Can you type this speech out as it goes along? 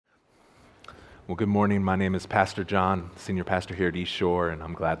Well, good morning. My name is Pastor John, senior pastor here at East Shore, and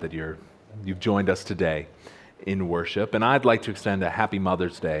I'm glad that you've joined us today in worship. And I'd like to extend a happy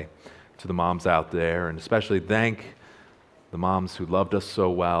Mother's Day to the moms out there, and especially thank the moms who loved us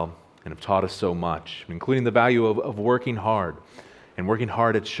so well and have taught us so much, including the value of working hard and working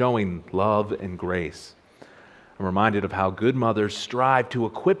hard at showing love and grace. I'm reminded of how good mothers strive to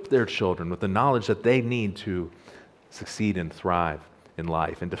equip their children with the knowledge that they need to succeed and thrive in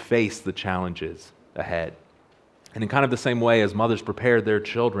life and to face the challenges ahead. And in kind of the same way as mothers prepare their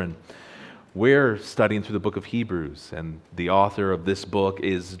children, we're studying through the book of Hebrews, and the author of this book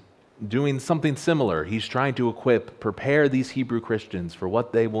is doing something similar. He's trying to prepare these Hebrew Christians for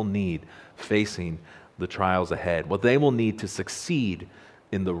what they will need facing the trials ahead, what they will need to succeed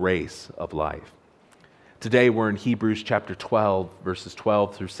in the race of life. Today we're in Hebrews chapter 12, verses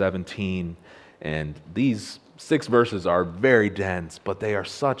 12 through 17, and these 6 verses are very dense, but they are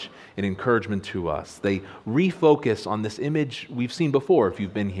such an encouragement to us. They refocus on this image we've seen before, if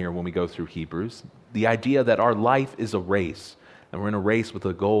you've been here when we go through Hebrews, the idea that our life is a race, and we're in a race with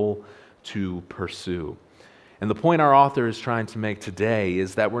a goal to pursue. And the point our author is trying to make today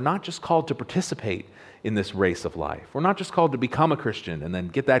is that we're not just called to participate in this race of life. We're not just called to become a Christian and then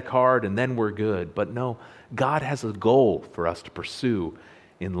get that card and then we're good. But no, God has a goal for us to pursue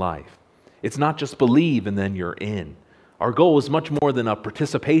in life. It's not just believe and then you're in. Our goal is much more than a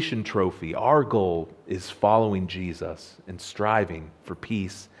participation trophy. Our goal is following Jesus and striving for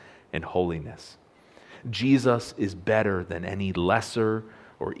peace and holiness. Jesus is better than any lesser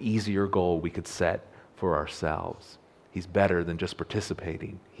or easier goal we could set for ourselves. He's better than just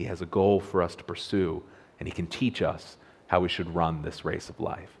participating. He has a goal for us to pursue, and He can teach us how we should run this race of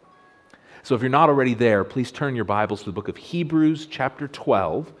life. So if you're not already there, please turn your Bibles to the book of Hebrews chapter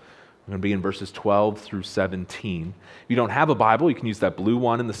 12. We're going to be in verses 12 through 17. If you don't have a Bible, you can use that blue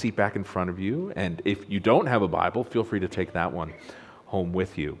one in the seat back in front of you. And if you don't have a Bible, feel free to take that one home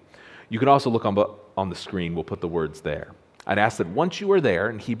with you. You can also look on the screen. We'll put the words there. I'd ask that once you are there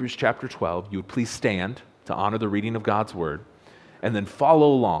in Hebrews chapter 12, you would please stand to honor the reading of God's Word, and then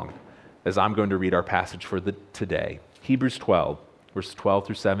follow along as I'm going to read our passage for today. Hebrews 12, verses 12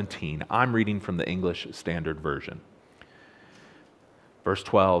 through 17. I'm reading from the English Standard Version. Verse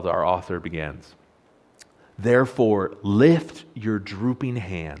 12, our author begins, "Therefore lift your drooping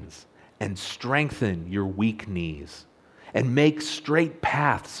hands and strengthen your weak knees, and make straight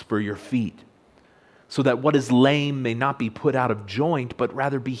paths for your feet, so that what is lame may not be put out of joint, but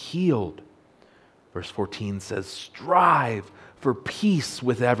rather be healed." Verse 14 says, "Strive for peace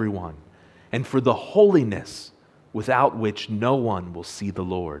with everyone, and for the holiness without which no one will see the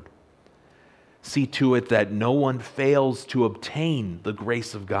Lord. See to it that no one fails to obtain the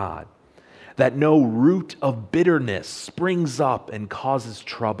grace of God, that no root of bitterness springs up and causes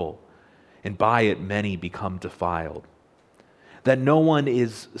trouble, and by it many become defiled. That no one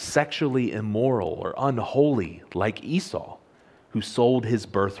is sexually immoral or unholy like Esau, who sold his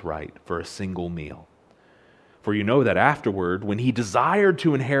birthright for a single meal. For you know that afterward, when he desired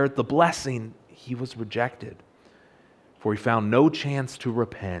to inherit the blessing, he was rejected. For he found no chance to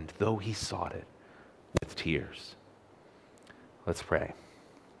repent, though he sought it with tears." Let's pray.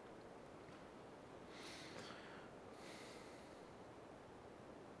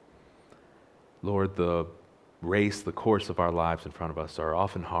 Lord, the race, the course of our lives in front of us are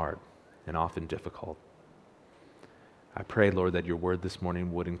often hard and often difficult. I pray, Lord, that your word this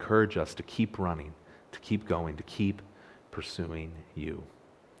morning would encourage us to keep running, to keep going, to keep pursuing you.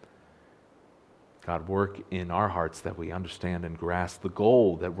 God, work in our hearts that we understand and grasp the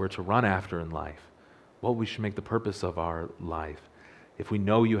goal that we're to run after in life, what we should make the purpose of our life. If we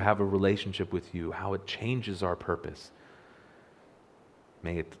know you have a relationship with you, how it changes our purpose.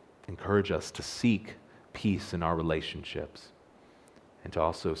 May it encourage us to seek peace in our relationships and to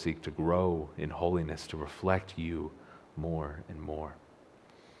also seek to grow in holiness, to reflect you more and more.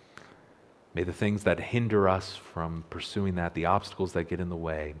 May the things that hinder us from pursuing that, the obstacles that get in the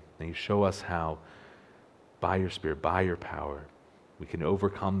way, may you show us how, by your Spirit, by your power, we can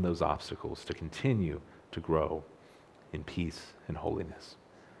overcome those obstacles to continue to grow in peace and holiness.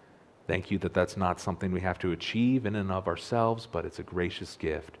 Thank you that that's not something we have to achieve in and of ourselves, but it's a gracious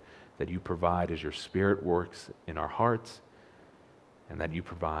gift that you provide as your Spirit works in our hearts, and that you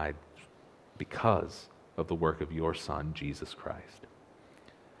provide because of the work of your Son, Jesus Christ.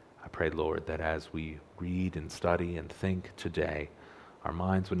 I pray, Lord, that as we read and study and think today, our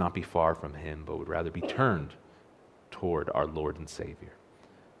minds would not be far from him, but would rather be turned toward our Lord and Savior,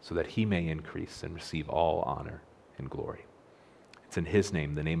 so that he may increase and receive all honor and glory. It's in his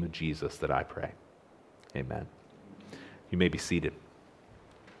name, the name of Jesus, that I pray. Amen. You may be seated.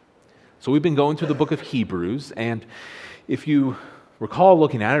 So we've been going through the book of Hebrews, and if you recall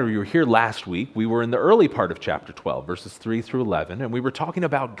looking at it, or you were here last week, we were in the early part of chapter 12, verses 3 through 11, and we were talking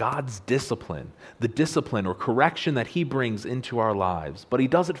about God's discipline, the discipline or correction that he brings into our lives, but he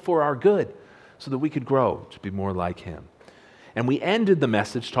does it for our good so that we could grow to be more like him. And we ended the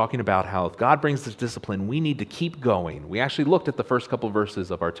message talking about how if God brings this discipline, we need to keep going. We actually looked at the first couple verses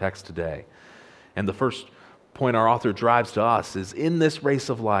of our text today. And the first point our author drives to us is in this race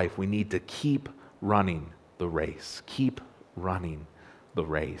of life, we need to keep running the race. Keep running the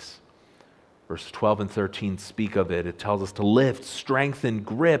race. Verses 12 and 13 speak of it. It tells us to lift, strengthen,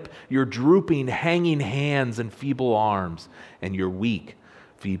 grip your drooping, hanging hands and feeble arms and your weak,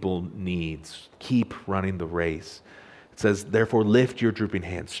 feeble knees. Keep running the race. It says, therefore, lift your drooping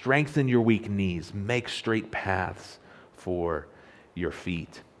hands, strengthen your weak knees, make straight paths for your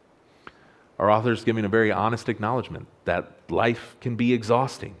feet. Our author is giving a very honest acknowledgement that life can be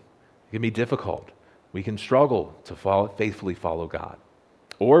exhausting. It can be difficult. We can struggle to faithfully follow God.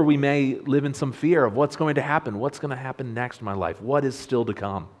 Or we may live in some fear of what's going to happen next in my life, what is still to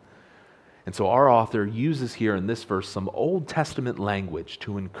come. And so our author uses here in this verse some Old Testament language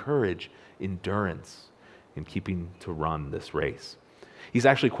to encourage endurance in keeping to run this race. He's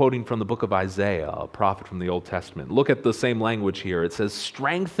actually quoting from the book of Isaiah, a prophet from the Old Testament. Look at the same language here. It says,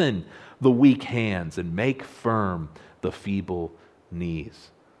 strengthen the weak hands and make firm the feeble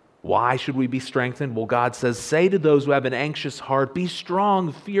knees. Why should we be strengthened? Well, God says, say to those who have an anxious heart, be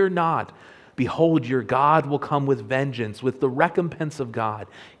strong, fear not. Behold, your God will come with vengeance, with the recompense of God.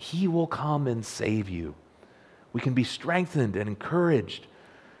 He will come and save you. We can be strengthened and encouraged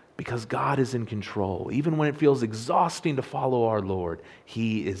because God is in control. Even when it feels exhausting to follow our Lord,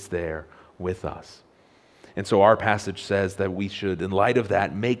 he is there with us. And so our passage says that we should, in light of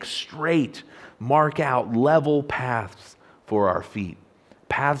that, make straight, mark out level paths for our feet,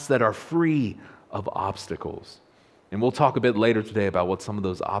 paths that are free of obstacles. And we'll talk a bit later today about what some of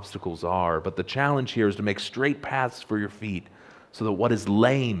those obstacles are, but the challenge here is to make straight paths for your feet so that what is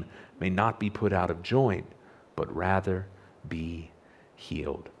lame may not be put out of joint, but rather be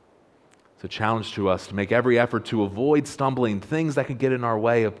healed. It's a challenge to us to make every effort to avoid stumbling, things that can get in our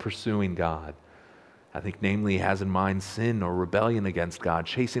way of pursuing God. I think namely he has in mind sin or rebellion against God,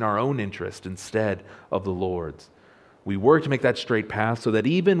 chasing our own interest instead of the Lord's. We work to make that straight path so that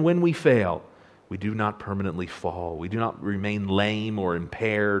even when we fail, we do not permanently fall. We do not remain lame or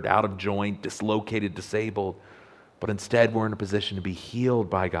impaired, out of joint, dislocated, disabled, but instead we're in a position to be healed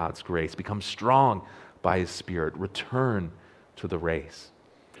by God's grace, become strong by his Spirit, return to the race.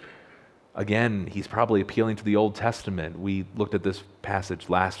 Again, he's probably appealing to the Old Testament. We looked at this passage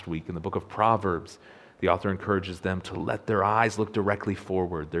last week in the book of Proverbs. The author encourages them to let their eyes look directly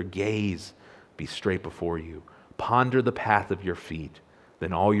forward, their gaze be straight before you. Ponder the path of your feet,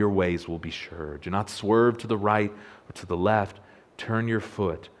 then all your ways will be sure. Do not swerve to the right or to the left. Turn your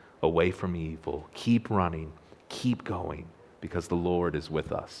foot away from evil. Keep running, keep going, because the Lord is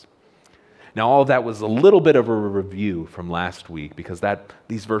with us. Now, all of that was a little bit of a review from last week because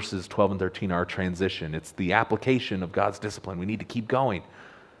these verses 12 and 13 are a transition. It's the application of God's discipline. We need to keep going.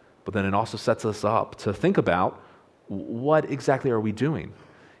 But then it also sets us up to think about what exactly are we doing?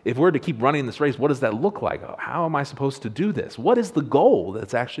 If we're to keep running this race, what does that look like? How am I supposed to do this? What is the goal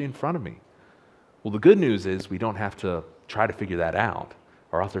that's actually in front of me? Well, the good news is we don't have to try to figure that out.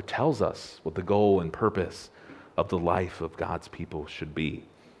 Our author tells us what the goal and purpose of the life of God's people should be.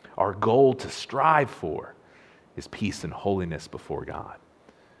 Our goal to strive for is peace and holiness before God.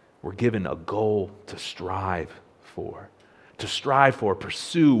 We're given a goal to strive for,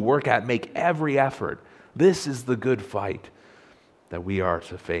 pursue, work at, make every effort. This is the good fight that we are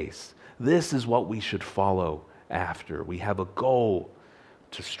to face. This is what we should follow after. We have a goal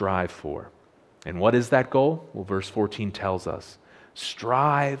to strive for. And what is that goal? Well, verse 14 tells us,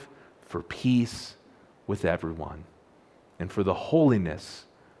 strive for peace with everyone and for the holiness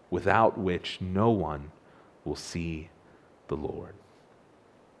without which no one will see the Lord.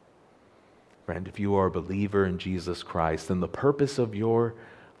 Friend, if you are a believer in Jesus Christ, then the purpose of your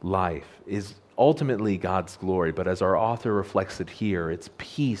life is ultimately God's glory, but as our author reflects it here, it's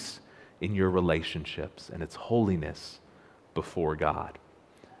peace in your relationships and it's holiness before God.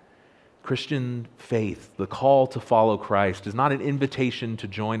 Christian faith, the call to follow Christ, is not an invitation to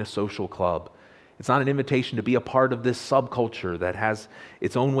join a social club. It's not an invitation to be a part of this subculture that has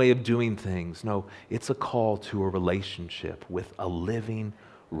its own way of doing things. No, it's a call to a relationship with a living,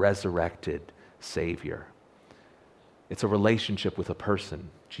 resurrected Savior. It's a relationship with a person,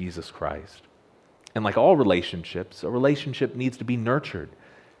 Jesus Christ. And like all relationships, a relationship needs to be nurtured.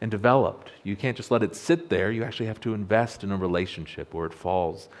 and developed. You can't just let it sit there. You actually have to invest in a relationship or it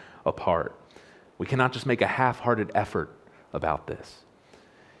falls apart. We cannot just make a half-hearted effort about this.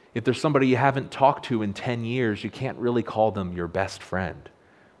 If there's somebody you haven't talked to in 10 years, you can't really call them your best friend.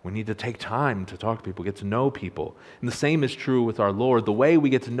 We need to take time to talk to people, get to know people. And the same is true with our Lord. The way we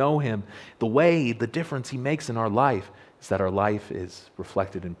get to know Him, the difference He makes in our life is that our life is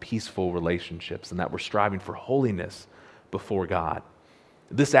reflected in peaceful relationships and that we're striving for holiness before God.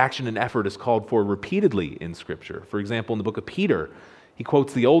 This action and effort is called for repeatedly in Scripture. For example, in the book of Peter, he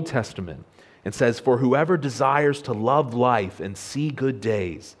quotes the Old Testament and says, "For whoever desires to love life and see good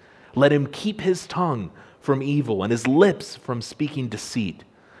days, let him keep his tongue from evil and his lips from speaking deceit.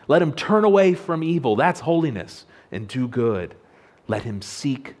 Let him turn away from evil," that's holiness, "and do good. Let him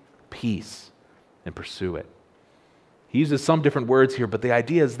seek peace and pursue it." He uses some different words here, but the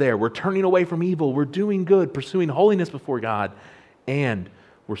idea is there. We're turning away from evil, we're doing good, pursuing holiness before God, and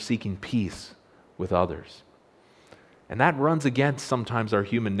we're seeking peace with others. And that runs against sometimes our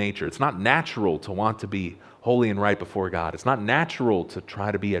human nature. It's not natural to want to be holy and right before God. It's not natural to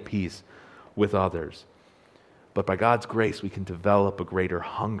try to be at peace with others. But by God's grace, we can develop a greater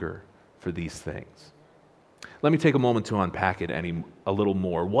hunger for these things. Let me take a moment to unpack it a little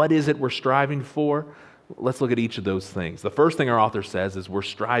more. What is it we're striving for? Let's look at each of those things. The first thing our author says is we're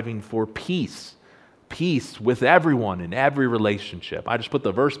striving for peace. Peace with everyone in every relationship. I just put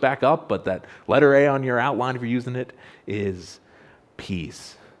the verse back up, but that letter A on your outline, if you're using it, is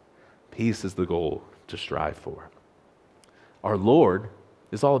peace. Peace is the goal to strive for. Our Lord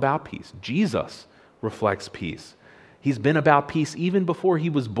is all about peace. Jesus reflects peace. He's been about peace even before he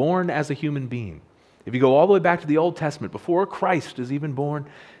was born as a human being. If you go all the way back to the Old Testament, before Christ is even born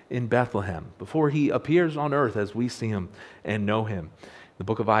in Bethlehem, before he appears on earth as we see him and know him, the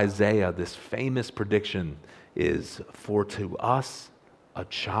book of Isaiah, this famous prediction is, "For to us a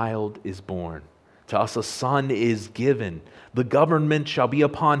child is born, to us a son is given. The government shall be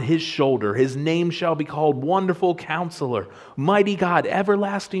upon his shoulder. His name shall be called Wonderful Counselor, Mighty God,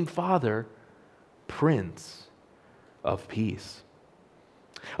 Everlasting Father, Prince of Peace.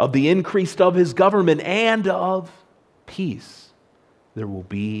 Of the increase of his government and of peace, there will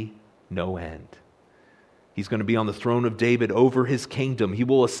be no end." He's going to be on the throne of David over his kingdom. He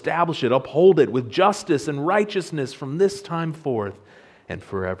will establish it, uphold it with justice and righteousness from this time forth and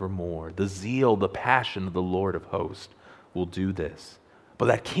forevermore. The zeal, the passion of the Lord of hosts will do this. But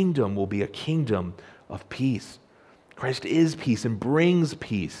that kingdom will be a kingdom of peace. Christ is peace and brings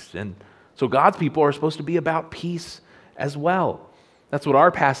peace. And so God's people are supposed to be about peace as well. That's what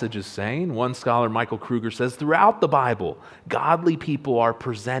our passage is saying. One scholar, Michael Kruger, says throughout the Bible, godly people are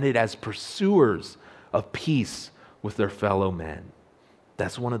presented as pursuers of peace with their fellow men.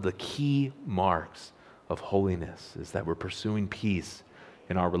 That's one of the key marks of holiness, is that we're pursuing peace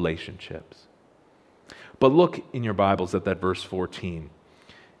in our relationships. But look in your Bibles at that verse 14.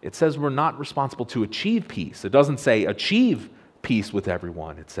 It says we're not responsible to achieve peace. It doesn't say achieve peace with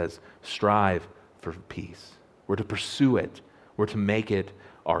everyone. It says strive for peace. We're to pursue it. We're to make it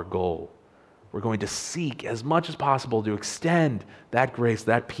our goal. We're going to seek as much as possible to extend that grace,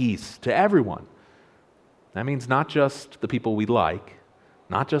 that peace to everyone. That means not just the people we like,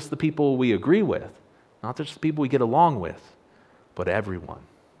 not just the people we agree with, not just the people we get along with, but everyone.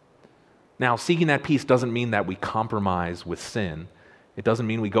 Now, seeking that peace doesn't mean that we compromise with sin. It doesn't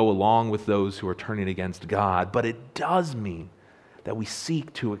mean we go along with those who are turning against God, but it does mean that we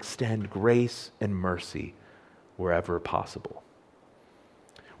seek to extend grace and mercy wherever possible.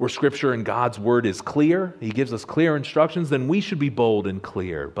 Where Scripture and God's Word is clear, He gives us clear instructions, then we should be bold and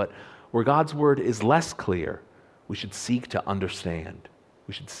clear. But where God's Word is less clear, we should seek to understand.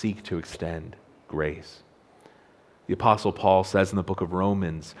 We should seek to extend grace. The Apostle Paul says in the book of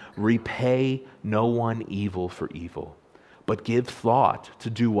Romans, "Repay no one evil for evil, but give thought to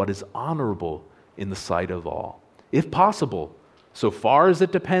do what is honorable in the sight of all. If possible, so far as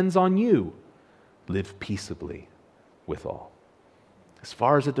it depends on you, live peaceably with all." As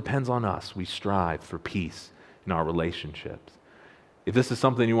far as it depends on us, we strive for peace in our relationships. If this is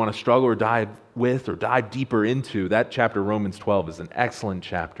something you want to struggle or dive with or dive deeper into, that chapter, Romans 12, is an excellent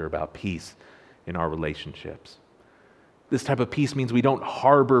chapter about peace in our relationships. This type of peace means we don't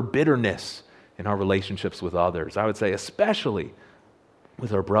harbor bitterness in our relationships with others. I would say especially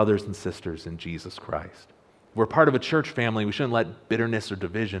with our brothers and sisters in Jesus Christ. If we're part of a church family, we shouldn't let bitterness or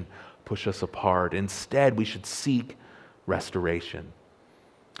division push us apart. Instead, we should seek restoration.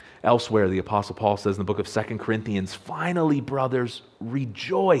 Elsewhere, the Apostle Paul says in the book of 2 Corinthians, "Finally, brothers,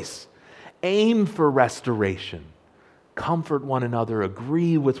 rejoice. Aim for restoration. Comfort one another.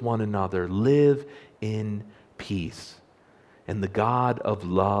 Agree with one another. Live in peace." and the God of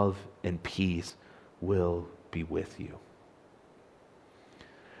love and peace will be with you.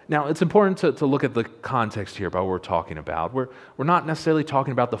 Now, it's important to look at the context here about what we're talking about. We're not necessarily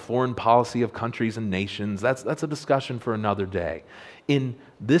talking about the foreign policy of countries and nations. That's a discussion for another day. In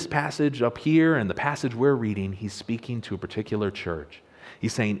this passage up here and the passage we're reading, he's speaking to a particular church.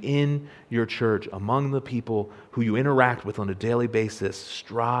 He's saying, in your church, among the people who you interact with on a daily basis,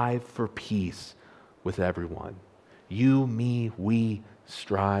 strive for peace with everyone. You, me, we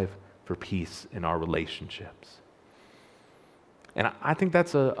strive for peace in our relationships. And I think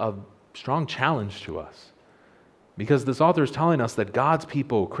that's a strong challenge to us, because this author is telling us that God's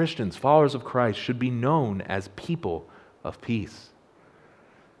people, Christians, followers of Christ, should be known as people of peace.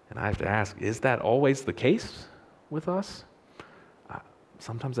 And I have to ask, is that always the case with us?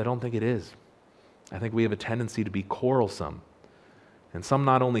 Sometimes I don't think it is. I think we have a tendency to be quarrelsome. And some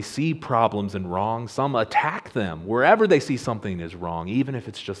not only see problems and wrong, some attack them wherever they see something is wrong, even if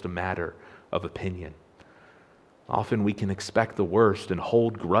it's just a matter of opinion. Often we can expect the worst and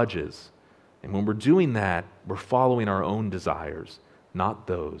hold grudges. And when we're doing that, we're following our own desires, not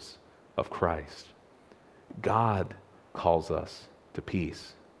those of Christ. God calls us to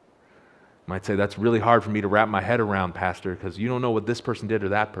peace. You might say, that's really hard for me to wrap my head around, Pastor, because you don't know what this person did or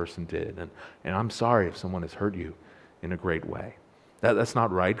that person did. And I'm sorry if someone has hurt you in a great way. That's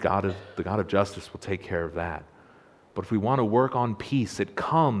not right. The God of justice will take care of that. But if we want to work on peace, it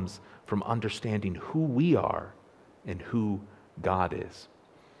comes from understanding who we are and who God is.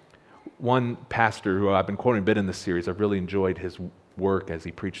 One pastor who I've been quoting a bit in this series, I've really enjoyed his work as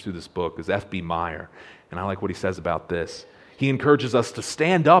he preached through this book, is F.B. Meyer. And I like what he says about this. He encourages us to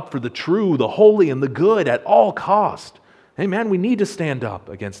stand up for the true, the holy, and the good at all cost. Hey man, we need to stand up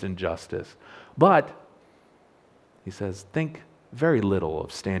against injustice. But, he says, think very little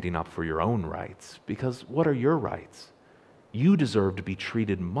of standing up for your own rights, because what are your rights? You deserve to be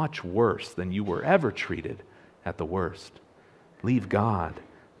treated much worse than you were ever treated at the worst. Leave God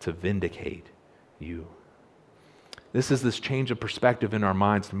to vindicate you. This is this change of perspective in our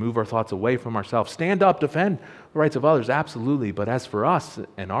minds to move our thoughts away from ourselves. Stand up, defend the rights of others, absolutely. But as for us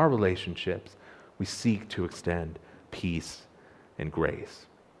and our relationships, we seek to extend peace and grace.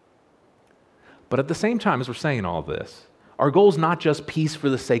 But at the same time, as we're saying all this, our goal is not just peace for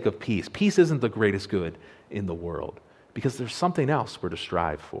the sake of peace. Peace isn't the greatest good in the world, because there's something else we're to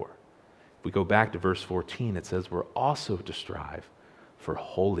strive for. If we go back to verse 14, it says we're also to strive for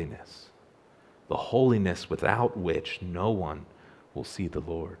holiness, the holiness without which no one will see the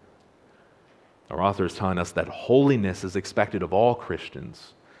Lord. Our author is telling us that holiness is expected of all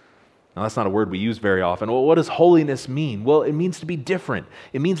Christians. Now, that's not a word we use very often. Well, what does holiness mean? Well, it means to be different.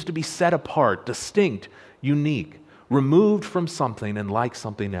 It means to be set apart, distinct, unique, removed from something and like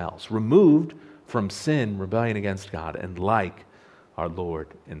something else, removed from sin, rebellion against God, and like our Lord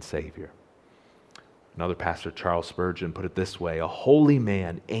and Savior. Another pastor, Charles Spurgeon, put it this way: a holy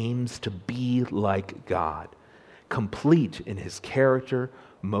man aims to be like God, complete in his character,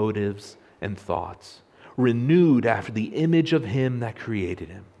 motives, and thoughts, renewed after the image of him that created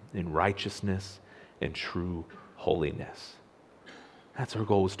him, in righteousness and true holiness. That's our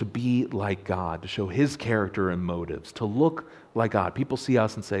goal, is to be like God, to show his character and motives, to look like God. People see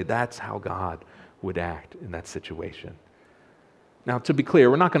us and say, that's how God would act in that situation. Now, to be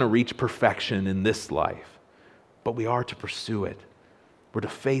clear, we're not going to reach perfection in this life, but we are to pursue it. We're to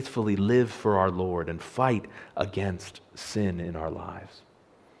faithfully live for our Lord and fight against sin in our lives.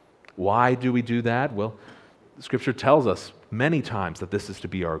 Why do we do that? Well, Scripture tells us many times that this is to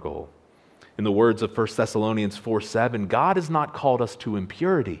be our goal. In the words of 1 Thessalonians 4:7, God has not called us to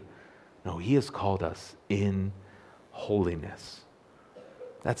impurity. No, he has called us in holiness.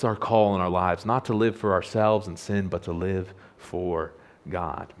 That's our call in our lives, not to live for ourselves and sin, but to live for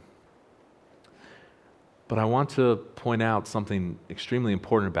God. But I want to point out something extremely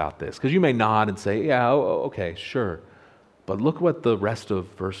important about this, because you may nod and say, yeah, okay, sure. But look what the rest of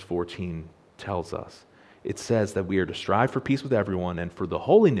verse 14 tells us. It says that we are to strive for peace with everyone and for the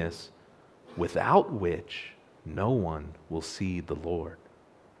holiness without which no one will see the Lord.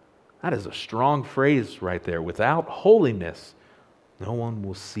 That is a strong phrase right there. Without holiness, no one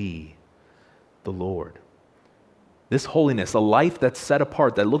will see the Lord. This holiness, a life that's set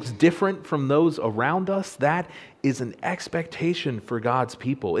apart, that looks different from those around us, that is an expectation for God's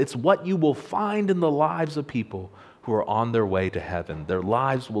people. It's what you will find in the lives of people who are on their way to heaven. Their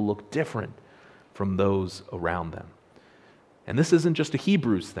lives will look different from those around them. And this isn't just a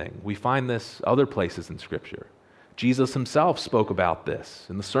Hebrews thing. We find this other places in Scripture. Jesus himself spoke about this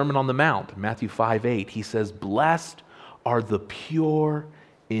in the Sermon on the Mount, Matthew 5:8. He says, "Blessed are the pure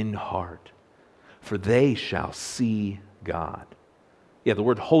in heart, for they shall see God. Yeah, the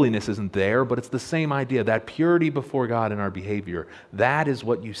word holiness isn't there, but it's the same idea. That purity before God in our behavior, that is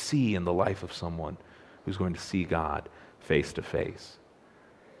what you see in the life of someone who's going to see God face to face.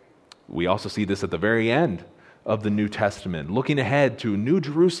 We also see this at the very end of the New Testament. Looking ahead to New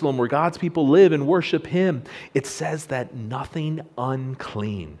Jerusalem where God's people live and worship Him, it says that nothing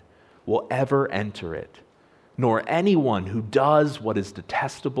unclean will ever enter it, nor anyone who does what is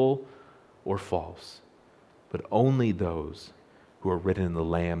detestable or false, but only those who are written in the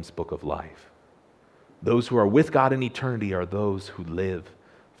Lamb's book of life. Those who are with God in eternity are those who live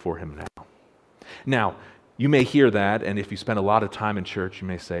for Him now. Now, you may hear that, and if you spend a lot of time in church, you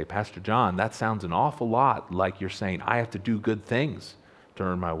may say, Pastor John, that sounds an awful lot like you're saying, I have to do good things to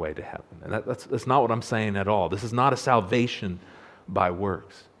earn my way to heaven. And that's not what I'm saying at all. This is not a salvation by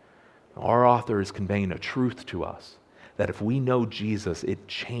works. Our author is conveying a truth to us that if we know Jesus, it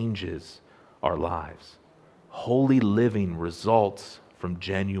changes our lives. Holy living results from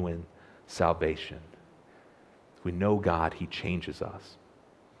genuine salvation. If we know God, He changes us.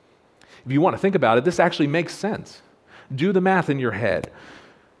 If you want to think about it, this actually makes sense. Do the math in your head.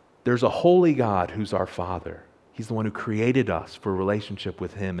 There's a holy God who's our Father. He's the one who created us for a relationship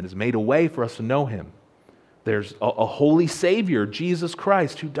with Him and has made a way for us to know Him. There's a holy Savior, Jesus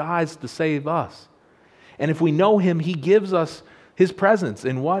Christ, who dies to save us. And if we know Him, He gives us His presence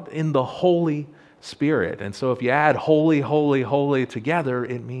in what? In the Holy Spirit. And so if you add holy, holy, holy together,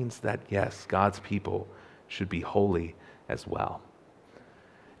 it means that, yes, God's people should be holy as well.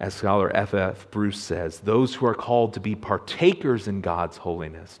 As scholar F.F. Bruce says, those who are called to be partakers in God's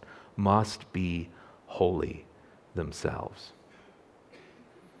holiness must be holy themselves.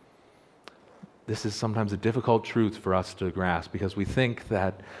 This is sometimes a difficult truth for us to grasp because we think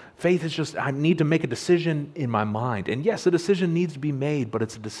that faith is just, I need to make a decision in my mind. And yes, a decision needs to be made, but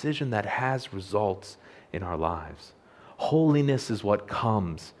it's a decision that has results in our lives. Holiness is what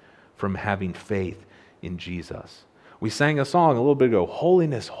comes from having faith in Jesus. We sang a song a little bit ago,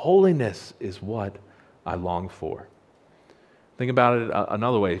 holiness, holiness is what I long for. Think about it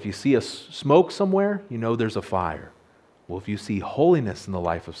another way. If you see a smoke somewhere, you know there's a fire. Well, if you see holiness in the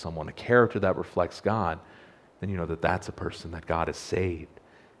life of someone, a character that reflects God, then you know that that's a person that God has saved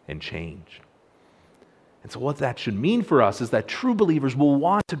and changed. And so what that should mean for us is that true believers will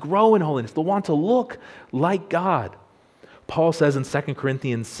want to grow in holiness. They'll want to look like God. Paul says in 2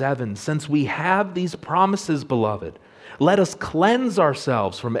 Corinthians 7, since we have these promises, beloved, let us cleanse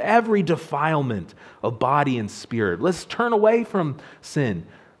ourselves from every defilement of body and spirit. Let's turn away from sin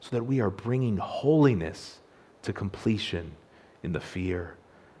so that we are bringing holiness to completion in the fear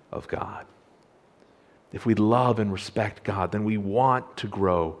of God. If we love and respect God, then we want to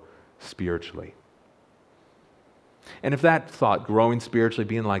grow spiritually. And if that thought, growing spiritually,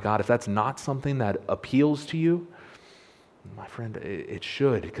 being like God, if that's not something that appeals to you, my friend, it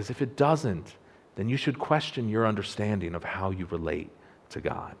should, because if it doesn't, then you should question your understanding of how you relate to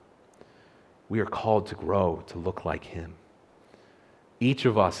God. We are called to grow, to look like Him. Each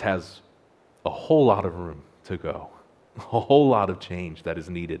of us has a whole lot of room to go, a whole lot of change that is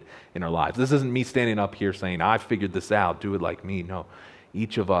needed in our lives. This isn't me standing up here saying, I figured this out, do it like me. No,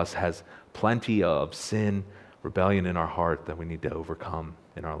 each of us has plenty of sin, rebellion in our heart that we need to overcome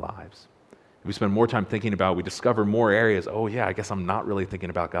in our lives. If we spend more time thinking about it, we discover more areas. Oh yeah, I guess I'm not really thinking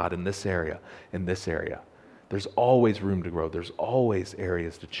about God in this area, in this area. There's always room to grow. There's always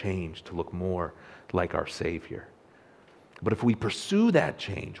areas to change, to look more like our Savior. But if we pursue that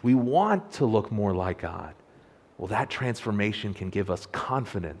change, we want to look more like God, well, that transformation can give us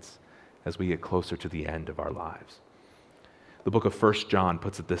confidence as we get closer to the end of our lives. The book of 1 John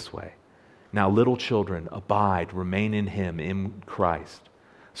puts it this way. Now, little children, abide, remain in Him, in Christ,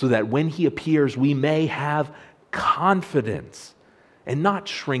 so that when He appears, we may have confidence and not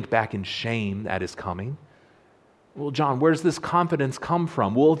shrink back in shame at His coming. Well, John, where does this confidence come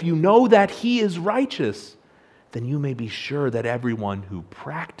from? Well, if you know that He is righteous, then you may be sure that everyone who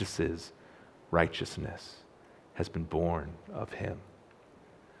practices righteousness has been born of Him.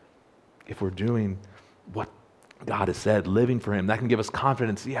 If we're doing what God has said, living for Him, that can give us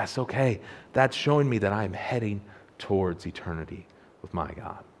confidence. Yes, okay, that's showing me that I am heading towards eternity with my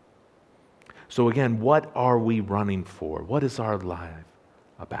God. So again, what are we running for? What is our life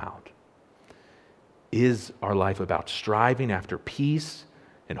about? Is our life about striving after peace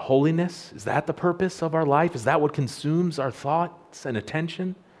and holiness? Is that the purpose of our life? Is that what consumes our thoughts and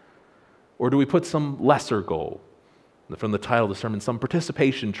attention? Or do we put some lesser goal, from the title of the sermon, some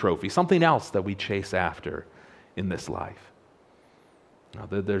participation trophy, something else that we chase after in this life? Now,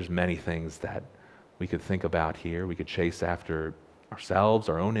 there's many things that we could think about here. We could chase after ourselves,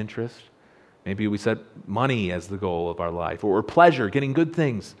 our own interest. Maybe we set money as the goal of our life, or pleasure, getting good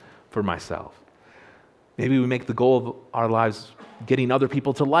things for myself. Maybe we make the goal of our lives getting other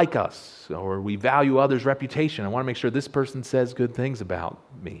people to like us, or we value others' reputation. I want to make sure this person says good things about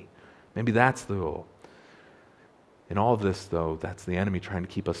me. Maybe that's the goal. In all of this, though, that's the enemy trying to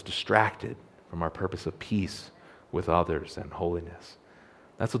keep us distracted from our purpose of peace with others and holiness.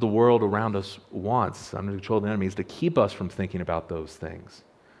 That's what the world around us wants, under the control of the enemy, is to keep us from thinking about those things.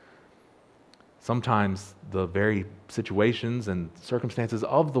 Sometimes the very situations and circumstances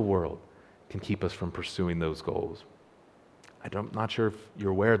of the world can keep us from pursuing those goals. I'm not sure if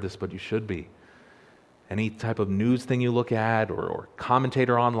you're aware of this, but you should be. Any type of news thing you look at or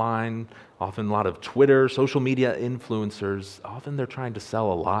commentator online, often a lot of Twitter, social media influencers, often they're trying to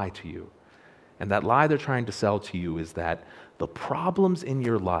sell a lie to you. And that lie they're trying to sell to you is that the problems in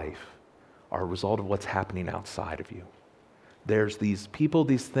your life are a result of what's happening outside of you. There's these people,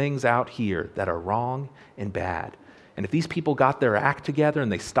 these things out here that are wrong and bad. And if these people got their act together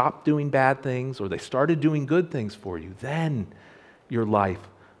and they stopped doing bad things or they started doing good things for you, then your life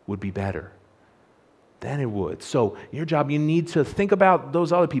would be better. Then it would. So your job, you need to think about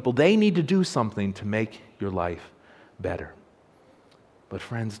those other people. They need to do something to make your life better. But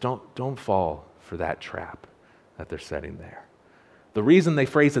friends, don't fall for that trap that they're setting there. The reason they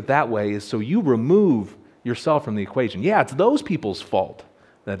phrase it that way is so you remove yourself from the equation. Yeah, it's those people's fault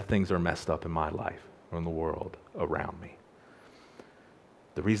that things are messed up in my life or in the world around me.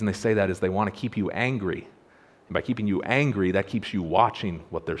 The reason they say that is they want to keep you angry. And by keeping you angry, that keeps you watching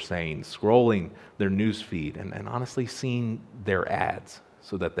what they're saying, scrolling their news feed, and honestly seeing their ads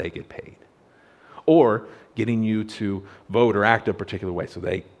so that they get paid. Or getting you to vote or act a particular way so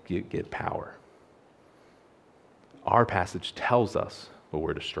they get power. Our passage tells us what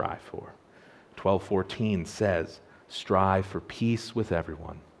we're to strive for. 12:14 says, "Strive for peace with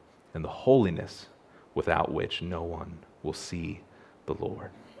everyone and the holiness without which no one will see the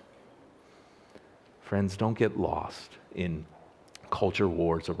Lord." Friends, don't get lost in culture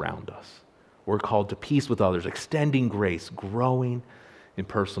wars around us. We're called to peace with others, extending grace, growing in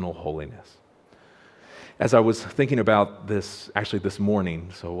personal holiness. As I was thinking about this, actually this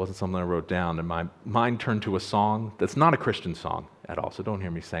morning, so it wasn't something I wrote down, and my mind turned to a song that's not a Christian song at all, so don't hear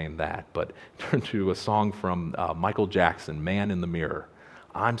me saying that, but turned to a song from Michael Jackson, "Man in the Mirror."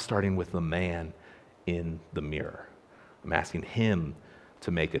 I'm starting with the man in the mirror. I'm asking him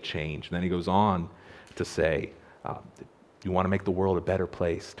to make a change. And then he goes on to say, you want to make the world a better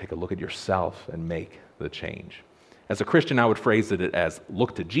place, take a look at yourself and make the change. As a Christian, I would phrase it as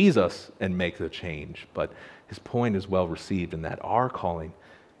look to Jesus and make the change. But his point is well received in that our calling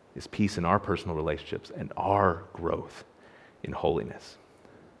is peace in our personal relationships and our growth in holiness.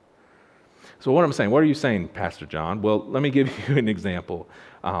 So what am I saying? What are you saying, Pastor John? Well, let me give you an example.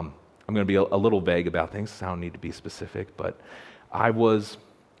 I'm going to be a little vague about things, so I don't need to be specific, but I was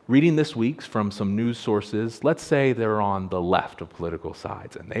reading this week from some news sources. Let's say they're on the left of political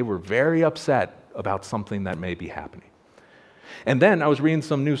sides, and they were very upset about something that may be happening. And then I was reading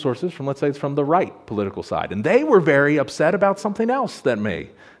some news sources from, let's say it's from the right political side, and they were very upset about something else that may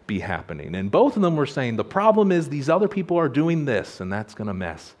be happening. And both of them were saying the problem is these other people are doing this, and that's going to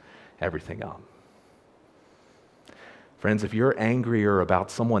mess everything up. Friends, if you're angrier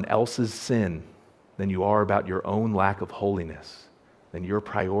about someone else's sin than you are about your own lack of holiness, then your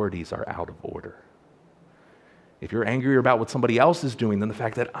priorities are out of order. If you're angrier about what somebody else is doing than the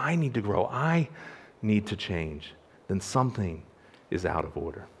fact that I need to grow, I need to change, then something is out of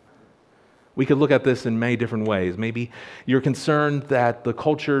order. We could look at this in many different ways. Maybe you're concerned that the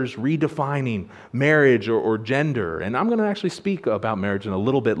culture's redefining marriage or gender. And I'm going to actually speak about marriage in a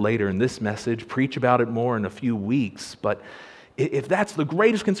little bit later in this message, preach about it more in a few weeks. But if that's the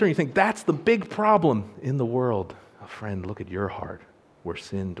greatest concern, you think that's the big problem in the world, friend, look at your heart where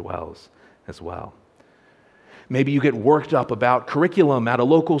sin dwells as well. Maybe you get worked up about curriculum at a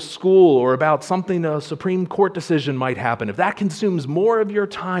local school or about something a Supreme Court decision might happen. If that consumes more of your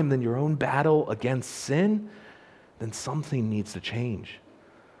time than your own battle against sin, then something needs to change.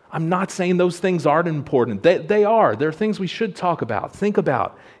 I'm not saying those things aren't important. They are. They're things we should talk about, think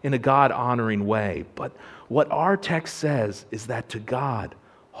about in a God-honoring way. But what our text says is that to God,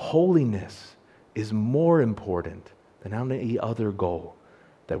 holiness is more important than any other goal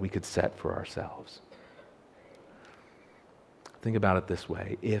that we could set for ourselves. Think about it this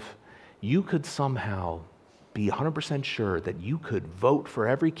way. If you could somehow be 100% sure that you could vote for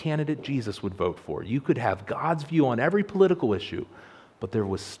every candidate Jesus would vote for, you could have God's view on every political issue, but there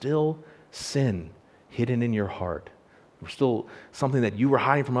was still sin hidden in your heart, there was still something that you were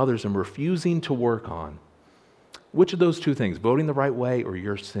hiding from others and refusing to work on, Which of those two things, voting the right way or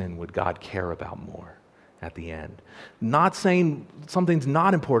your sin, would God care about more at the end? Not saying something's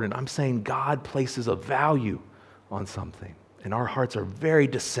not important. I'm saying God places a value on something, and our hearts are very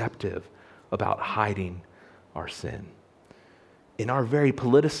deceptive about hiding our sin. In our very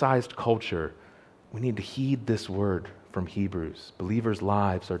politicized culture, we need to heed this word from Hebrews. Believers'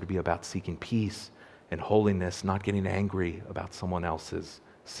 lives are to be about seeking peace and holiness, not getting angry about someone else's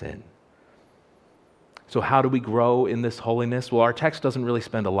sin. So how do we grow in this holiness? Well, our text doesn't really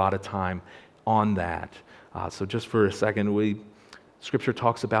spend a lot of time on that. So just for a second, Scripture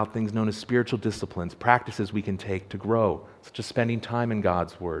talks about things known as spiritual disciplines, practices we can take to grow, such as spending time in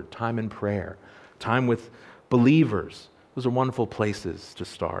God's Word, time in prayer, time with believers. Those are wonderful places to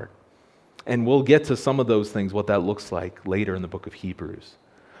start. And we'll get to some of those things, what that looks like later in the book of Hebrews.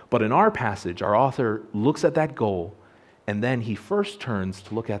 But in our passage, our author looks at that goal, and then he first turns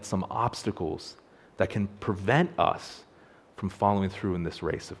to look at some obstacles that can prevent us from following through in this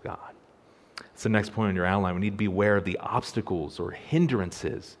race of God. It's the next point on your outline. We need to be aware of the obstacles or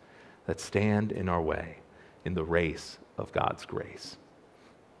hindrances that stand in our way in the race of God's grace.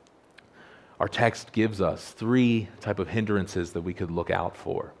 Our text gives us 3 types of hindrances that we could look out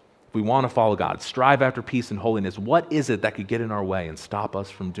for. If we want to follow God, strive after peace and holiness, what is it that could get in our way and stop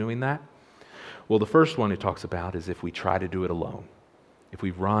us from doing that? Well, the first one it talks about is if we try to do it alone, if we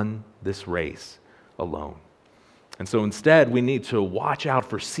run this race alone. And so instead, we need to look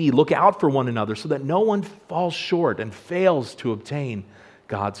out for one another so that no one falls short and fails to obtain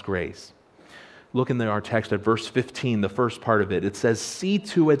God's grace. Look in our text at verse 15, the first part of it. It says, "See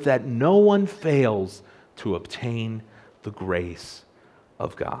to it that no one fails to obtain the grace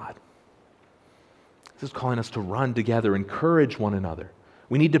of God." This is calling us to run together, encourage one another.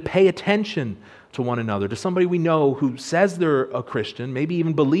 We need to pay attention to one another, to somebody we know who says they're a Christian, maybe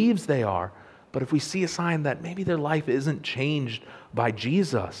even believes they are, but if we see a sign that maybe their life isn't changed by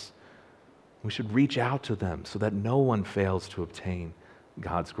Jesus, we should reach out to them so that no one fails to obtain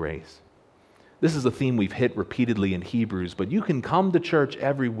God's grace. This is a theme we've hit repeatedly in Hebrews, but you can come to church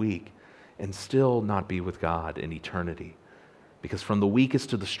every week and still not be with God in eternity. Because from the weakest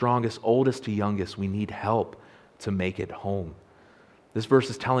to the strongest, oldest to youngest, we need help to make it home. This verse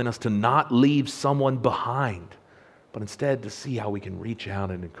is telling us to not leave someone behind, but instead to see how we can reach out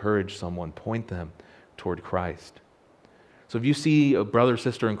and encourage someone, point them toward Christ. So if you see a brother or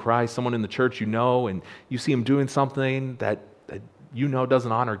sister in Christ, someone in the church you know, and you see him doing something that you know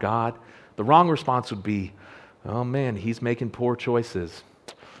doesn't honor God, the wrong response would be, "Oh man, he's making poor choices.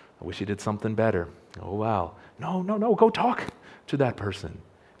 I wish he did something better. Oh wow." No, go talk to that person.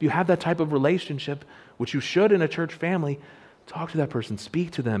 If you have that type of relationship, which you should in a church family, talk to that person,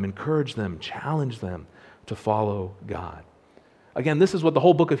 speak to them, encourage them, challenge them to follow God. Again, this is what the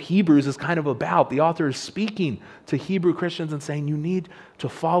whole book of Hebrews is kind of about. The author is speaking to Hebrew Christians and saying, you need to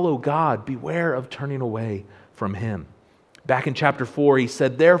follow God. Beware of turning away from Him. Back in chapter 4, he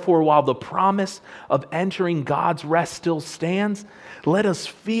said, "Therefore, while the promise of entering God's rest still stands, let us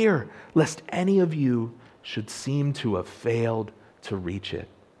fear lest any of you should seem to have failed to reach it."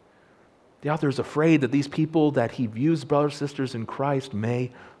 The author is afraid that these people that he views brothers and sisters in Christ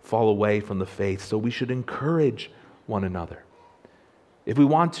may fall away from the faith, so we should encourage one another. If we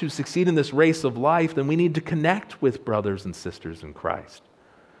want to succeed in this race of life, then we need to connect with brothers and sisters in Christ.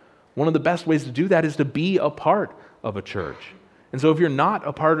 One of the best ways to do that is to be a part of a church. And so if you're not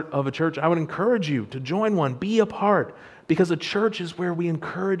a part of a church, I would encourage you to join one, be a part, because a church is where we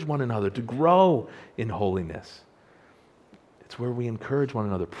encourage one another to grow in holiness. It's where we encourage one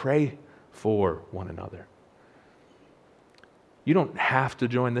another, pray for one another. You don't have to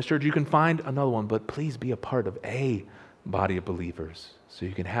join this church. You can find another one, but please be a part of a body of believers so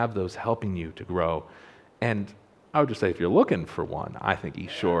you can have those helping you to grow. And I would just say if you're looking for one, I think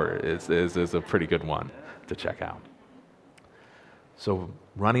East Shore is a pretty good one to check out. So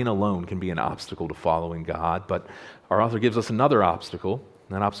running alone can be an obstacle to following God, but our author gives us another obstacle.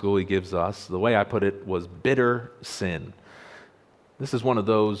 That obstacle he gives us, the way I put it, was bitter sin. This is one of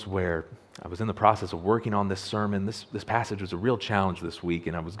those where I was in the process of working on this sermon. This passage was a real challenge this week,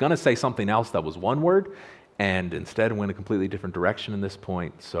 and I was going to say something else that was one word, and instead went a completely different direction in this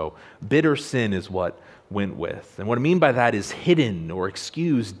point. So bitter sin is what went with. And what I mean by that is hidden or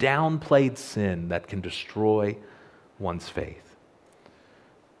excused, downplayed sin that can destroy one's faith.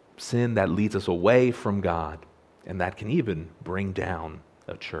 Sin that leads us away from God, and that can even bring down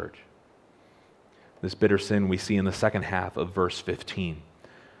a church. This bitter sin we see in the second half of verse 15.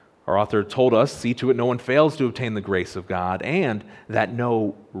 Our author told us, "See to it no one fails to obtain the grace of God, and that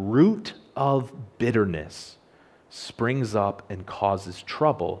no root of bitterness springs up and causes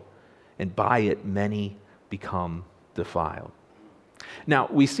trouble, and by it many become defiled. Now,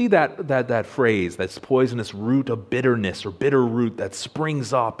 we see that phrase, that's poisonous root of bitterness or bitter root that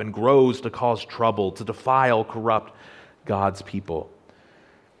springs up and grows to cause trouble, to defile, corrupt God's people.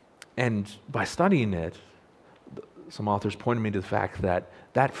 And by studying it, some authors pointed me to the fact that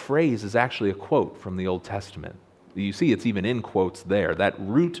that phrase is actually a quote from the Old Testament. You see it's even in quotes there. That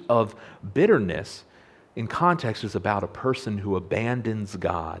root of bitterness in context is about a person who abandons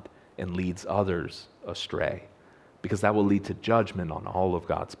God and leads others astray, because that will lead to judgment on all of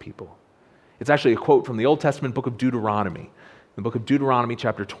God's people. It's actually a quote from the Old Testament book of Deuteronomy. The book of Deuteronomy,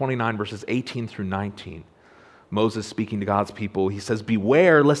 chapter 29, verses 18 through 19. Moses speaking to God's people, he says,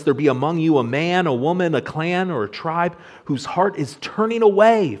 "Beware lest there be among you a man, a woman, a clan, or a tribe whose heart is turning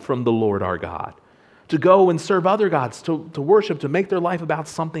away from the Lord our God, to go and serve other gods, to worship, to make their life about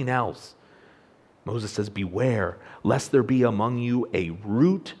something else." Moses says, "Beware lest there be among you a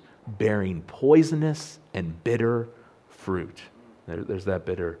root bearing poisonous and bitter fruit." There's that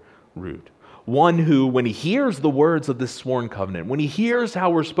bitter root. One who, when he hears the words of this sworn covenant, when he hears how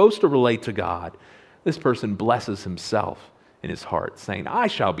we're supposed to relate to God, this person blesses himself in his heart, saying, "I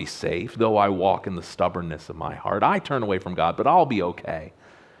shall be safe, though I walk in the stubbornness of my heart. I turn away from God, but I'll be okay,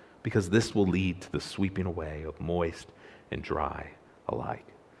 because this will lead to the sweeping away of moist and dry alike."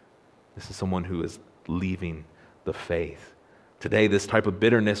 This is someone who is leaving the faith. Today, this type of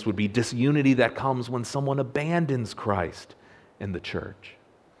bitterness would be disunity that comes when someone abandons Christ in the church.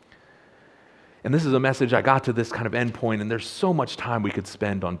 And this is a message, I got to this kind of end point, and there's so much time we could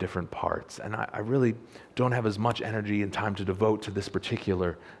spend on different parts. And I really don't have as much energy and time to devote to this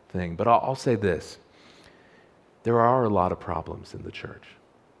particular thing. But I'll say this. There are a lot of problems in the church.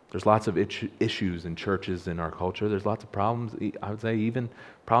 There's lots of issues in churches in our culture. There's lots of problems. I would say even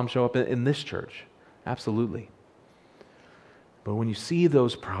problems show up in this church. Absolutely. But when you see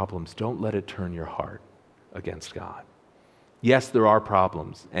those problems, don't let it turn your heart against God. Yes, there are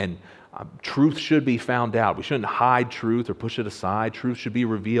problems, and truth should be found out. We shouldn't hide truth or push it aside. Truth should be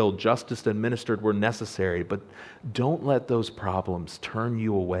revealed, justice administered where necessary, but don't let those problems turn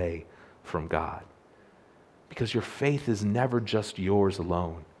you away from God, because your faith is never just yours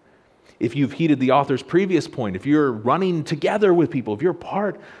alone. If you've heeded the author's previous point, if you're running together with people, if you're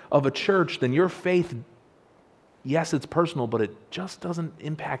part of a church, then your faith, yes, it's personal, but it just doesn't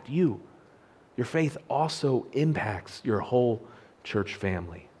impact you. Your faith also impacts your whole church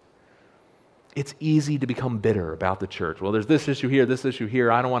family. It's easy to become bitter about the church. Well, there's this issue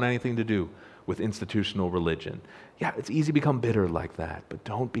here. I don't want anything to do with institutional religion. Yeah, it's easy to become bitter like that, but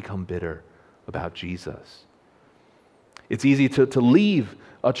don't become bitter about Jesus. It's easy to leave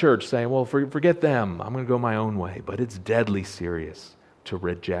a church saying, well, forget them. I'm going to go my own way. But it's deadly serious to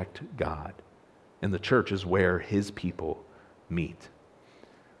reject God. And the church is where his people meet.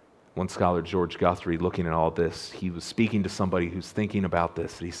 One scholar, George Guthrie, looking at all this, he was speaking to somebody who's thinking about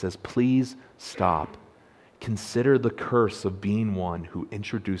this. And he says, please stop. Consider the curse of being one who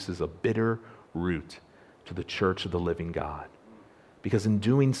introduces a bitter root to the church of the living God. Because in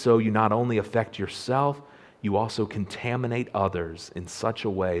doing so, you not only affect yourself, you also contaminate others in such a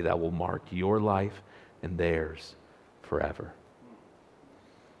way that will mark your life and theirs forever.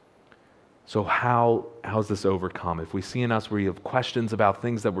 So how's this overcome? If we see in us where you have questions about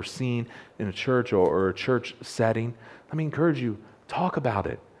things that we're seeing in a church or a church setting, let me encourage you, talk about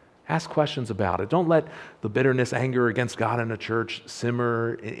it. Ask questions about it. Don't let the bitterness, anger against God in a church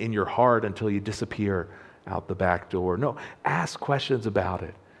simmer in your heart until you disappear out the back door. No, ask questions about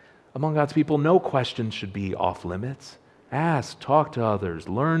it. Among God's people, no question should be off limits. Ask, talk to others,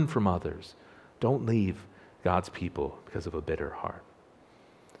 learn from others. Don't leave God's people because of a bitter heart.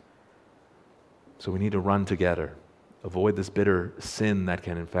 So we need to run together, avoid this bitter sin that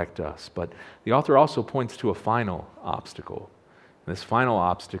can infect us. But the author also points to a final obstacle. And this final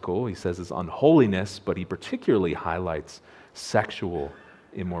obstacle, he says, is unholiness, but he particularly highlights sexual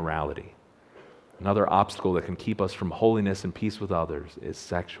immorality. Another obstacle that can keep us from holiness and peace with others is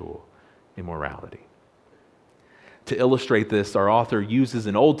sexual immorality. To illustrate this, our author uses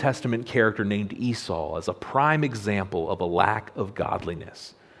an Old Testament character named Esau as a prime example of a lack of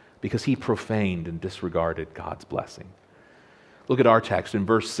godliness, because he profaned and disregarded God's blessing. Look at our text in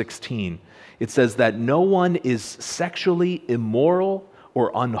verse 16. It says that no one is sexually immoral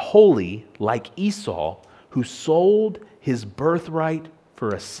or unholy like Esau, who sold his birthright for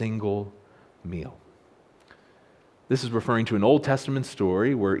a single meal. This is referring to an Old Testament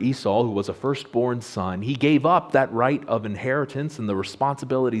story where Esau, who was a firstborn son, he gave up that right of inheritance and the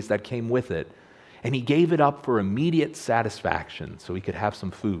responsibilities that came with it, and he gave it up for immediate satisfaction so he could have some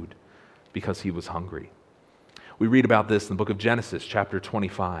food because he was hungry. We read about this in the book of Genesis, chapter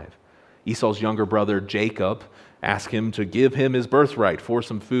 25. Esau's younger brother Jacob asked him to give him his birthright for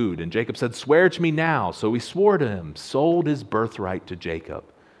some food. And Jacob said, "Swear to me now." So he swore to him, sold his birthright to Jacob.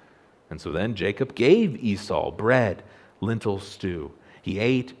 And so then Jacob gave Esau bread, lentil stew. He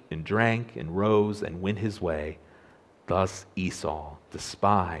ate and drank and rose and went his way. Thus Esau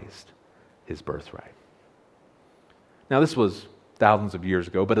despised his birthright. Now this was thousands of years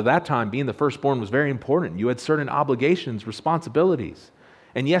ago, but at that time, being the firstborn was very important. You had certain obligations, responsibilities.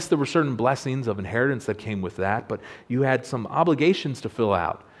 And yes, there were certain blessings of inheritance that came with that, but you had some obligations to fill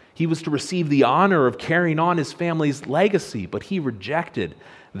out. He was to receive the honor of carrying on his family's legacy, but he rejected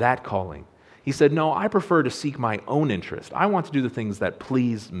that calling. He said, "No, I prefer to seek my own interest. I want to do the things that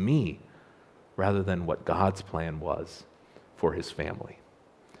please me rather than what God's plan was for his family."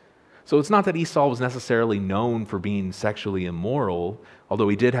 So it's not that Esau was necessarily known for being sexually immoral, although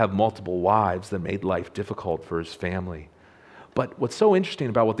he did have multiple wives that made life difficult for his family. But what's so interesting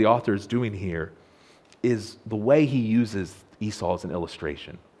about what the author is doing here is the way he uses Esau as an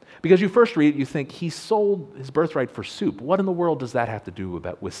illustration. Because you first read it, you think he sold his birthright for soup. What in the world does that have to do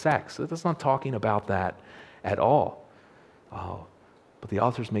with sex? That's not talking about that at all. But the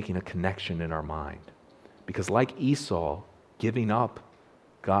author's making a connection in our mind. Because like Esau, giving up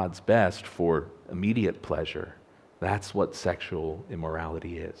God's best for immediate pleasure, that's what sexual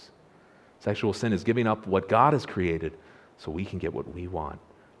immorality is. Sexual sin is giving up what God has created so we can get what we want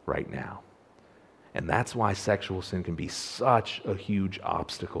right now. And that's why sexual sin can be such a huge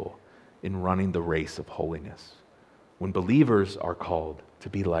obstacle in running the race of holiness. When believers are called to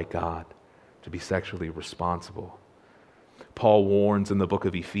be like God, to be sexually responsible. Paul warns in the book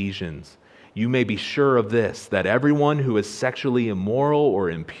of Ephesians, "You may be sure of this, that everyone who is sexually immoral or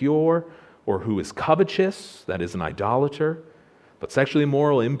impure, or who is covetous, that is an idolater, but sexually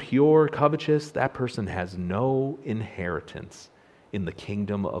immoral, impure, covetous, that person has no inheritance in the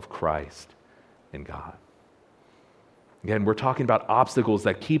kingdom of Christ and God." Again, we're talking about obstacles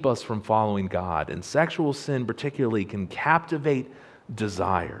that keep us from following God, and sexual sin particularly can captivate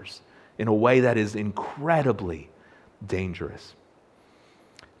desires in a way that is incredibly dangerous.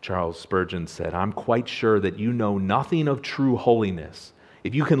 Charles Spurgeon said, "I'm quite sure that you know nothing of true holiness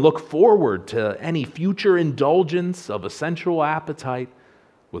if you can look forward to any future indulgence of a sensual appetite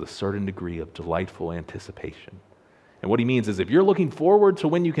with a certain degree of delightful anticipation." And what he means is if you're looking forward to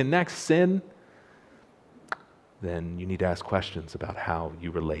when you can next sin, then you need to ask questions about how you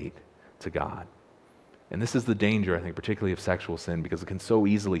relate to God. And this is the danger, I think, particularly of sexual sin, because it can so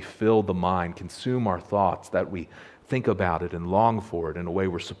easily fill the mind, consume our thoughts, that we think about it and long for it in a way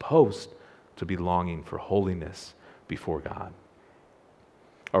we're supposed to be longing for holiness before God.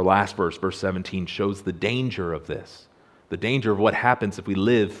 Our last verse, verse 17, shows the danger of this, the danger of what happens if we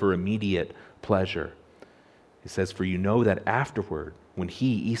live for immediate pleasure. He says, "For you know that afterward, when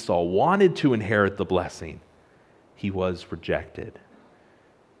he, Esau, wanted to inherit the blessing, he was rejected."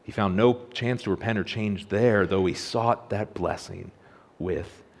 He found no chance to repent or change there, though he sought that blessing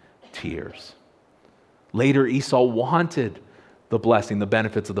with tears. Later, Esau wanted the blessing, the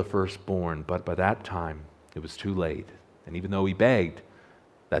benefits of the firstborn, but by that time, it was too late. And even though he begged,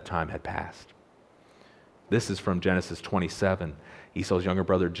 that time had passed. This is from Genesis 27. Esau's younger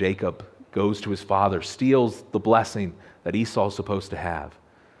brother Jacob goes to his father, steals the blessing that Esau's supposed to have.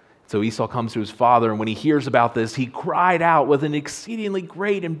 So Esau comes to his father, and when he hears about this, he cried out with an exceedingly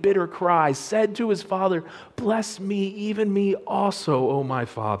great and bitter cry, said to his father, "Bless me, even me also, O my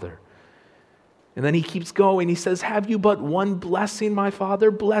father." And then he keeps going. He says, "Have you but one blessing, my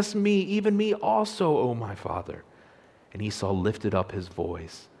father? Bless me, even me also, O my father." And Esau lifted up his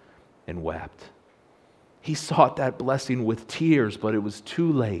voice and wept. He sought that blessing with tears, but it was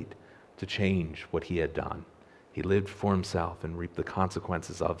too late to change what he had done. He lived for himself and reaped the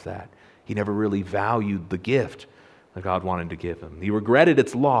consequences of that. He never really valued the gift that God wanted to give him. He regretted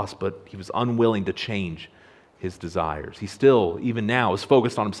its loss, but he was unwilling to change his desires. He still, even now, is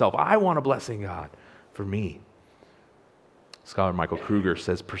focused on himself. I want a blessing, God, for me. Scholar Michael Kruger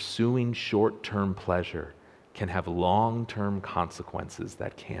says, pursuing short-term pleasure can have long-term consequences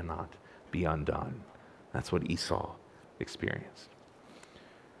that cannot be undone. That's what Esau experienced.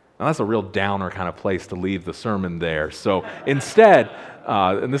 Now that's a real downer kind of place to leave the sermon there. So instead,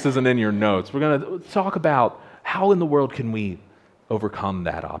 and this isn't in your notes, we're going to talk about how in the world can we overcome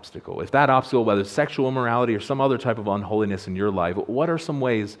that obstacle. If that obstacle, whether it's sexual immorality or some other type of unholiness in your life, what are some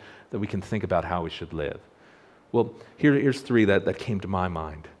ways that we can think about how we should live? Well, here's three that came to my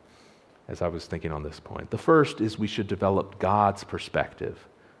mind as I was thinking on this point. The first is we should develop God's perspective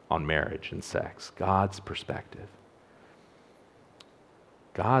on marriage and sex. God's perspective.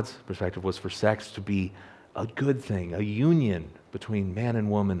 God's perspective was for sex to be a good thing, a union between man and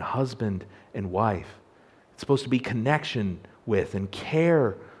woman, husband and wife. It's supposed to be connection with and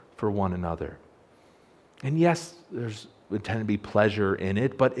care for one another. And yes, there's intended to be pleasure in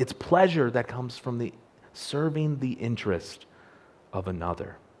it, but it's pleasure that comes from the serving the interest of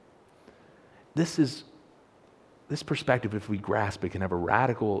another. This perspective, if we grasp it, can have a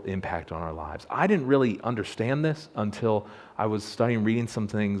radical impact on our lives. I didn't really understand this until I was studying, reading some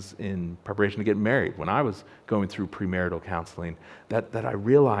things in preparation to get married. When I was going through premarital counseling, that I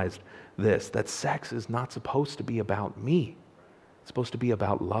realized this, that sex is not supposed to be about me. It's supposed to be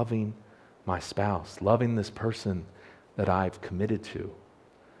about loving my spouse, loving this person that I've committed to.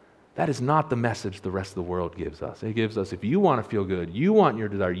 That is not the message the rest of the world gives us. It gives us, if you want to feel good, you want your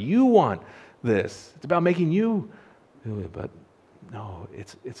desire, you want this. It's about making you feel it. But no,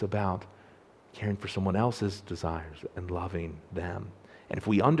 it's about caring for someone else's desires and loving them. And if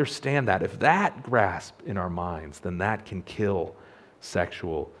we understand that, if that grasp in our minds, then that can kill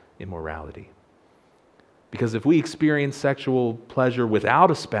sexual immorality. Because if we experience sexual pleasure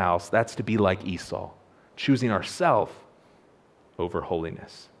without a spouse, that's to be like Esau, choosing ourselves over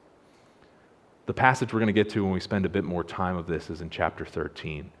holiness. The passage we're going to get to when we spend a bit more time of this is in chapter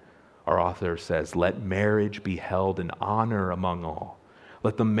 13. Our author says, "Let marriage be held in honor among all.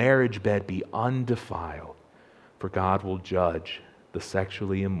 Let the marriage bed be undefiled, for God will judge the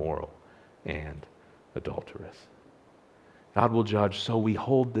sexually immoral and adulterous." God will judge, so we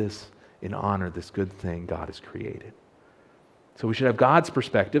hold this in honor, this good thing God has created. So we should have God's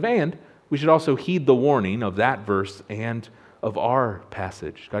perspective, and we should also heed the warning of that verse and of our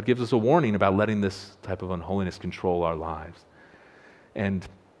passage. God gives us a warning about letting this type of unholiness control our lives. And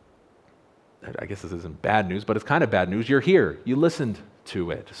I guess this isn't bad news, but it's kind of bad news. You're here. You listened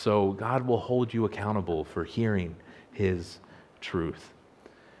to it. So God will hold you accountable for hearing His truth.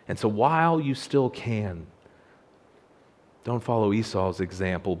 And so while you still can, don't follow Esau's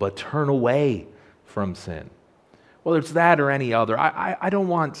example, but turn away from sin. Whether it's that or any other. I don't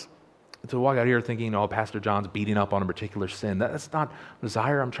want to walk out here thinking, oh, Pastor John's beating up on a particular sin. That's not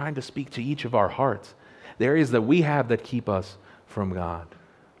desire. I'm trying to speak to each of our hearts. The areas that we have that keep us from God.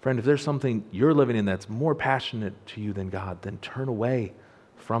 Friend, if there's something you're living in that's more passionate to you than God, then turn away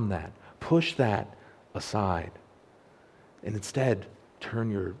from that. Push that aside. And instead,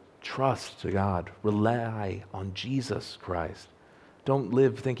 turn your trust to God. Rely on Jesus Christ. Don't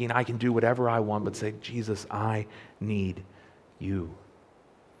live thinking I can do whatever I want, but say, Jesus, I need you.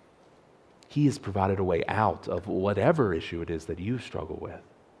 He has provided a way out of whatever issue it is that you struggle with.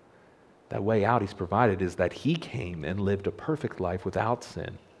 That way out He's provided is that He came and lived a perfect life without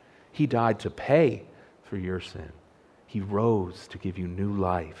sin. He died to pay for your sin. He rose to give you new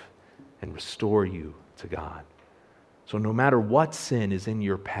life and restore you to God. So no matter what sin is in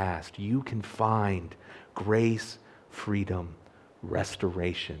your past, you can find grace, freedom,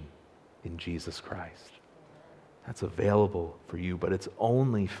 restoration in Jesus Christ. That's available for you, but it's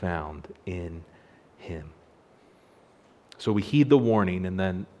only found in Him. So we heed the warning, and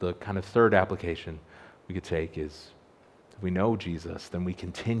then the kind of third application we could take is, if we know Jesus, then we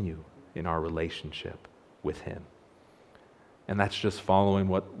continue in our relationship with Him. And that's just following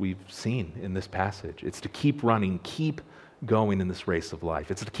what we've seen in this passage. It's to keep running, keep going in this race of life.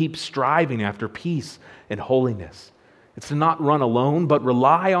 It's to keep striving after peace and holiness. It's to not run alone, but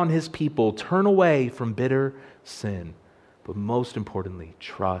rely on His people, turn away from bitter sin, but most importantly,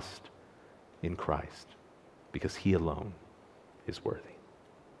 trust in Christ, because He alone is worthy.